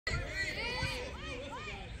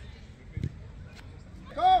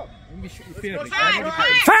think we should fear it.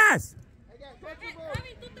 Fast!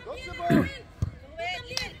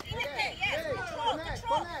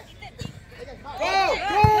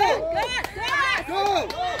 Go!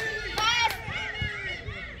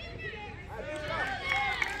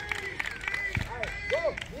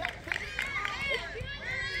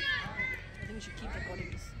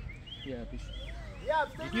 Yeah, we should.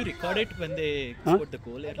 Did you record it when they scored the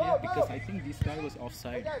goal earlier? Because I think this guy was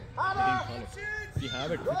offside. They didn't call it. We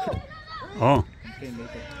have it. Oh. Okay,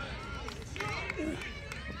 later.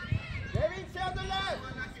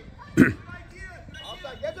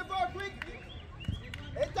 Get the ball quick!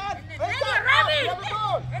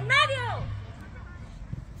 ¡En medio!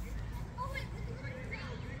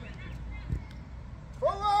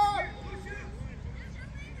 Forward!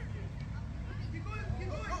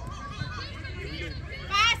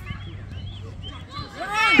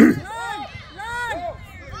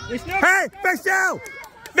 Hey, Vishnu!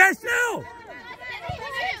 Vishnu!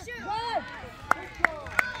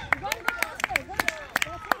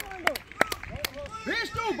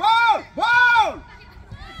 Vishnu, ball! Ball!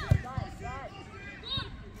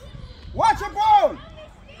 Watch the ball!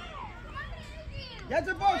 Get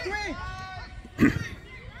the ball quick!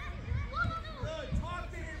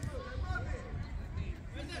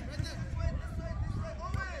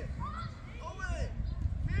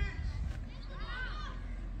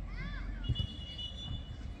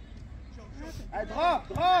 Hey, drop!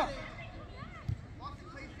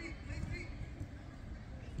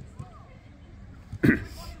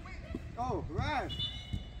 Oh, right.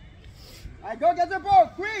 Hey, go get the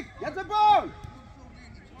ball, quick! Get the ball!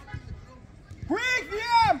 Quick,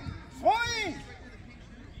 Liam! Throwing!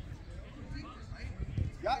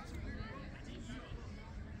 Yeah.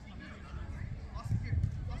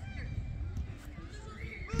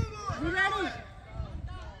 Be ready.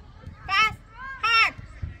 Fast, hard.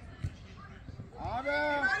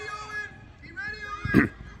 Harder.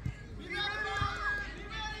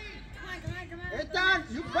 Ethan,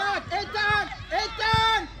 you back! Ethan!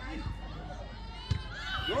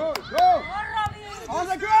 Go! On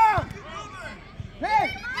the ground! Hey!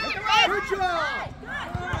 Good job!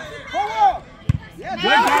 Forward! Yes,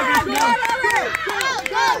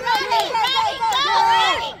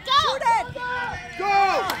 Go!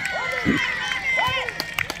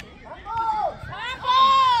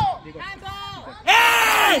 Hey!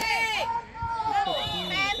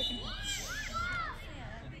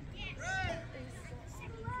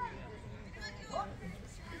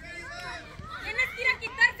 Tienes que ir a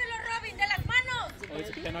quitárselo, Robin, de las manos. Oh, it's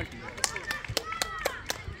a penalty.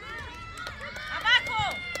 Abajo.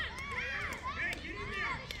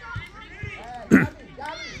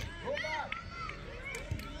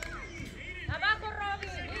 Abajo,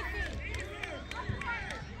 Robin.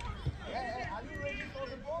 Are you ready for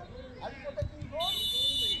the ball? Are you protecting the ball?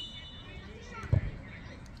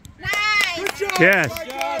 Nice. Good job! Yes.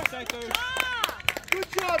 Strikers. Good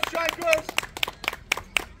job, Strikers!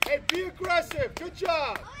 Hey, be aggressive! Good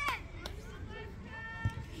job!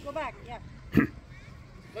 Go back, yeah.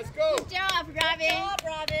 Let's go! Good job, Robin.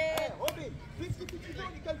 Hey, Robin, 50-50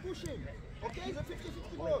 goal, you can push him. Okay, the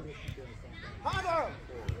 50-50 goal. Harder!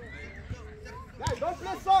 Guys, don't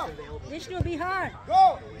play soft. Vishnu, be hard.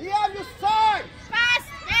 Go! Liam, you side! Fast,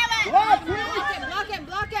 Devin. Block him!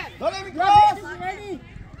 Block him. Don't let me cross! Ready.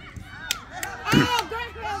 Oh,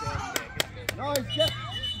 good. No, it's just...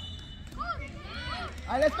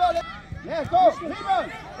 Alright, let's go! Let's go! Dribble!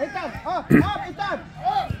 Ethan! Up! Ethan!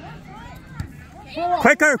 Forward!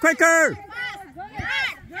 Quicker!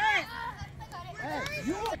 Hey,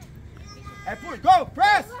 you! Hey, push! Go!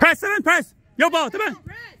 Press! Press! Yo ball, come on!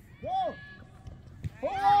 Go!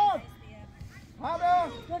 Forward!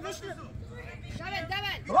 Harder! Go, Vishnu.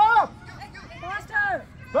 Devin. Drop! Faster.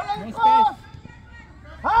 Don't let me No cross!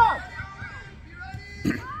 Hard!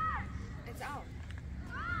 It's out.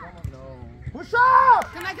 Push up!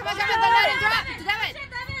 Come on. Don't let it drop. Devin.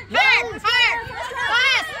 Hard. Fast.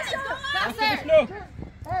 Faster. No.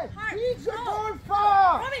 Hey, feed the ball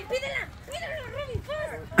far! Robin, pídela, Robin,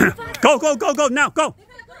 fast. Go, now, go!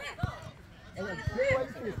 Stay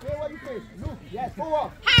where you face. Look, yes,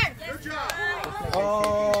 forward. Hard. Good job.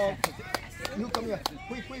 Oh, look, come here.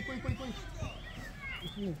 Quick.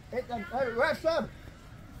 Ethan, ref, sir.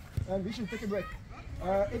 And we should take a break.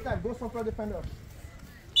 Ethan, go for defender.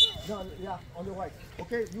 No, yeah, on the right.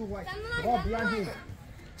 Okay, you right. Drop behind him.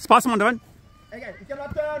 Spot someone, Devin. Again, you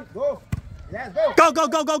cannot turn. Go. Yes, go.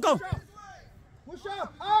 Go! Push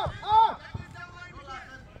up. Up.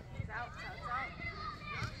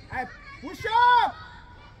 Hey, push up.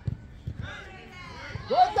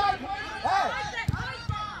 Go down. Hey.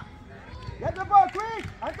 Get the ball quick.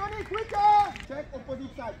 Anthony, quick.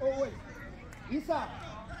 deep side. Always. Isa.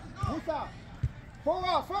 Musa.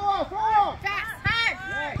 Forward, forward, forward. Fast, hard.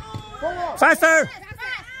 Yes. Forward. Faster.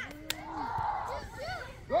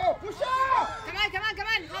 Go, push up. Come on, come on, come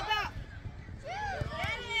on. Help out.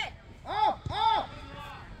 Up, up.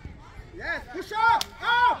 Yes, push up.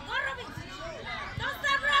 Up. Go, Robin. Don't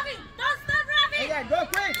stop, Robin. Don't stop, Robin. Again, go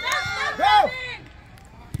quick. Don't stop, Go. Robin.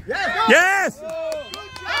 Yes, go. Yes. Good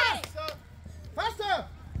job. Faster.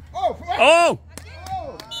 Oh. Oh. Oh.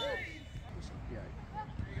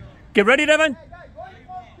 Get ready, Devin. Hey, guys, going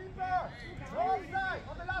for keeper. Wrong side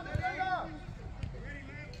on the last player.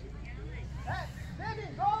 Hey,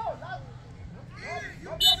 David, go. Last.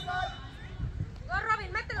 Go left side. Go, Robin.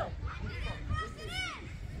 Mételo.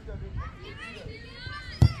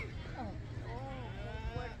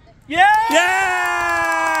 Yeah.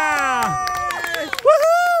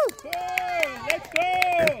 Woohoo. Let's go!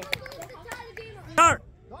 Start.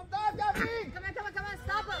 Don't dive, Gavin. Come on, come on, come on.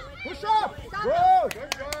 Stop him. Push up. Stop Good. him.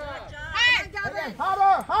 Good job. Hey, Again, Gavin.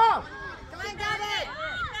 harder, hard. Come on, Gavin.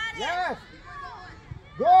 Yes.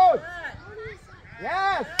 Good.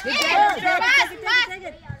 Yes. Good Fast, job. fast.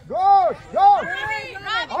 Good. Go. Robin.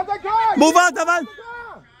 On the ground. Move out, Devin.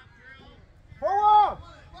 Forward.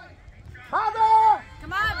 Harder.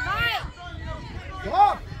 Come on, fight.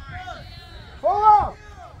 Drop. Forward.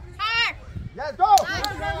 Hard. Let's go.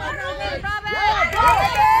 Robin, Robin. Yeah, go.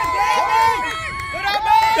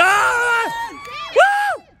 Ah!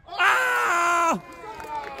 Woo! Ah!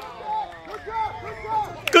 Good job. Good job.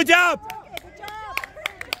 Good job.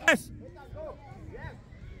 Yes. Yes.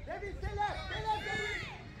 David, stay left. Stay left, David.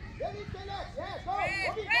 David, stay left. Yes, go. Press,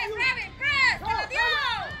 Bobby, press, go. Robin, press. Go. Come on, Diego.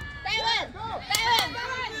 Stay Yes, with. go. Stay with.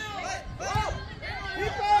 Go.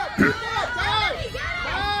 Keep up. Keep up. Time.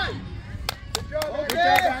 Time. Good job. Good Okay. job,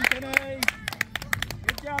 Anthony.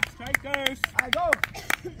 Good job, Strikers. I go.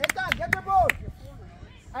 Ethan, get the ball.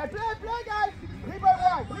 I play, guys. Dribble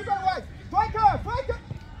right. Striker. Come on,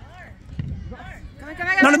 come on, come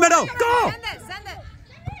on. Down the middle. Go. Send it, send it.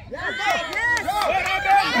 Yes, Yes. go.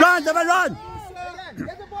 Run, Devin, run. Again.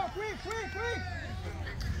 Get the ball. Quick.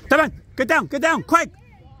 Devin, get down, quick.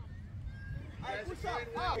 Push up.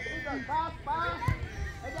 Out. Pass.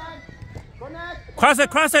 Again. Connect.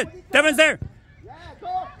 Cross it. Devin's there. Yeah, go.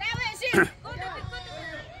 That way, shoot. Go to it.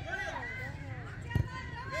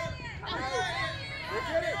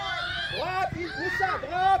 Drop. Musa.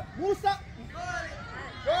 Drop. Musa.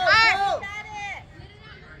 Go. Hard.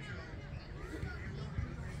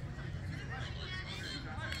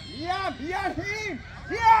 Behind him.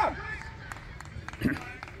 Here.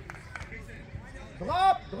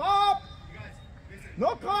 Drop. No cross.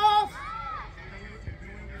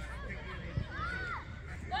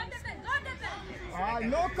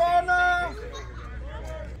 No corner.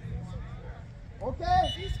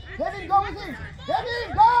 Okay. Devin, go with him.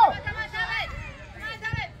 Devin, go. Come on, David.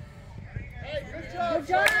 Good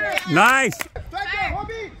job. Nice. Striker,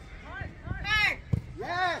 Robbie. Hard.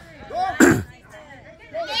 Yes. Go.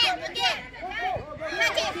 Again.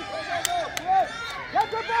 Get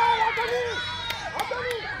the ball, Anthony.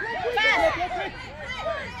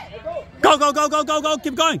 Go.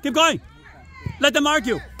 Keep going. Let them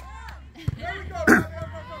argue.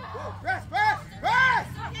 Press.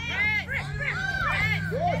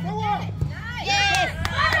 Go forward.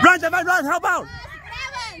 Yes. Run, Devin, run. Help out.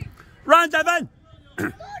 Run, Devin.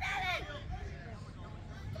 Come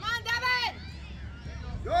on, David.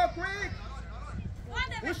 Go quick.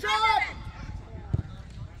 Push up.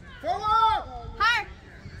 Forward. Hard.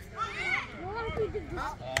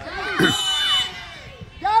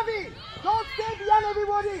 Gavi, don't stay behind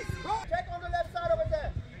everybody. Go check on the left side over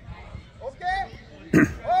there. Okay?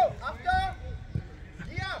 Oh, after.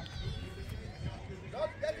 Yeah.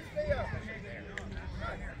 Don't get this player.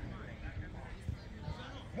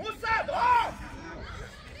 Musa, drop.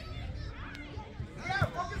 Yeah,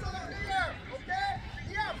 focus on the player. Okay?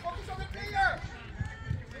 Yeah, focus on the player.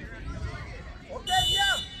 Okay,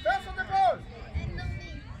 yeah. First on the ball.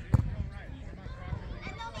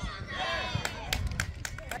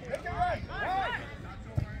 Make it run.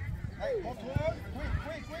 Hey, control.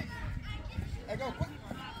 Quick. Hey, go quick.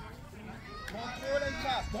 Control and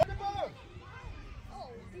pass. Drop the ball.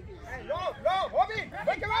 Hey, low. Robin,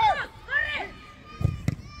 make it run.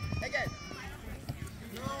 Again.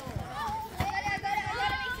 Go.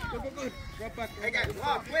 Drop back. Again.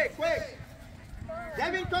 Drop. Quick.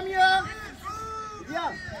 Devin, come here.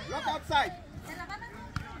 Yeah, look outside.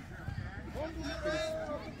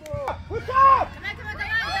 Push up. Come on.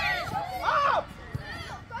 Up.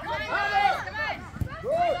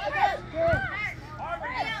 Good.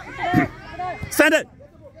 Send it.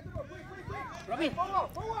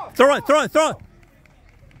 Forward. Throw it.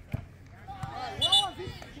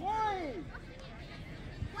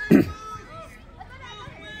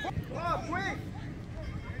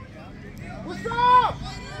 Push up.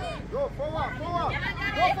 Go forward, forward.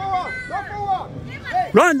 Go forward, go forward.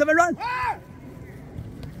 Hey. Run, Devin, run.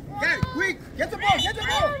 Okay, quick. Get the ball, get the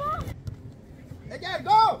ball. Again,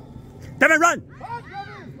 go. Devin, run. Pass,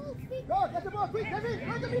 Devin. Go, get the ball, quick, Devin.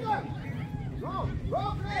 Run the middle. Go,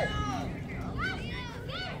 go, play.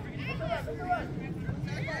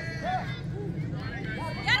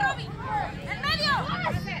 Ya, Robbie. En medio.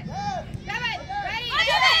 David,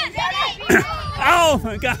 ready. Oh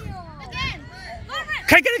my God. Again. Go, Red.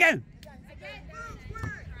 Kick it again.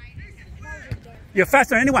 You're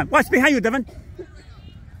faster than anyone. Watch behind you, Devin.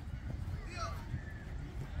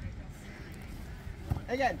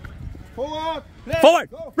 Again. Forward. Play. Forward.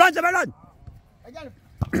 Go. Run, Devin, run. Again.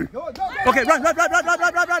 Go, go, go. Okay, run.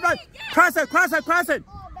 Cross it.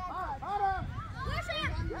 Harder.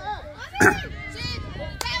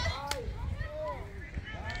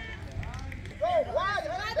 Go, wide.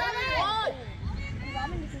 Wide.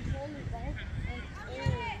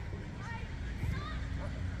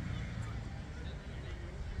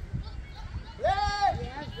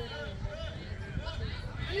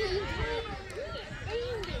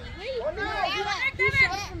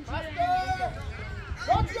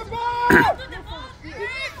 Watch the ball!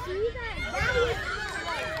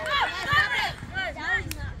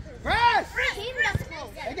 Press!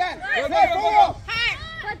 Again! Play forward!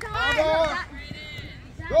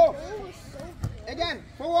 Go! Again!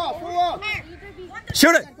 Forward!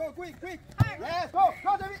 Shoot it. Go, quick! Yes, go!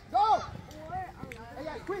 Go, David! Go!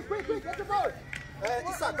 Again, quick! Get the ball!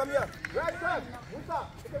 Issa, come here! Red! Issa,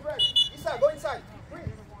 take a red! Issa, go inside! Quick!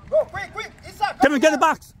 Go, quick! Issa, come Devin, get the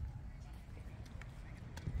box.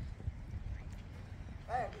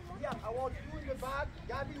 Hey, yeah, I want you in the back,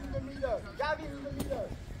 Gavin in the middle.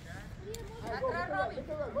 Hey, go, make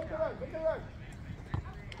a run.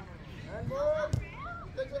 Handball.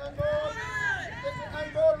 Take the handball.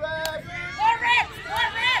 Red. More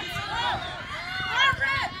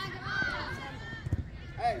red.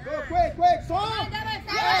 Hey, go quick, son. Devin.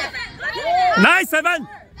 Nice, Devin.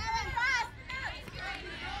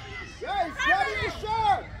 Yeah, he's grabbing the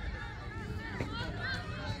shirt.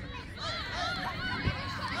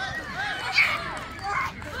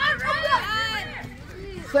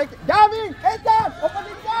 Gavin, head down, open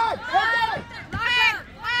it down, head down.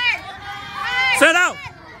 Sit out.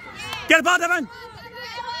 Get the ball, Devin.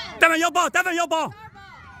 Devin, your ball. Go,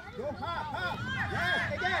 pass.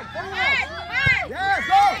 Yes, again, forward. Yes,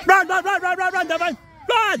 go. Run, Devin.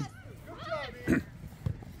 Run.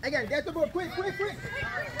 Again, get the ball, quick. Go to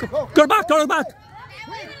the back.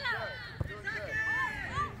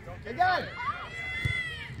 Again.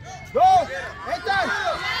 Go, head down.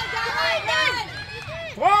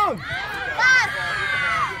 Strong.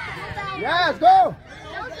 Yes, go.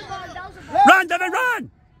 Run, Devin,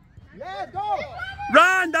 run. Yes, go.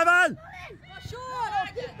 Run, Devin.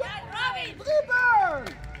 Dribble.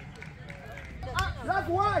 Block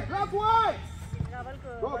wide. Go, quick.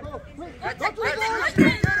 Go to the goal.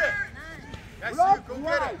 Block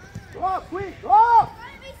wide. Go, quick. Go.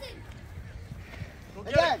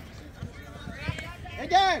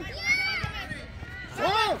 Again.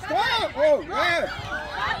 Stop. Oh, yeah.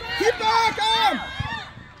 Keep back, come.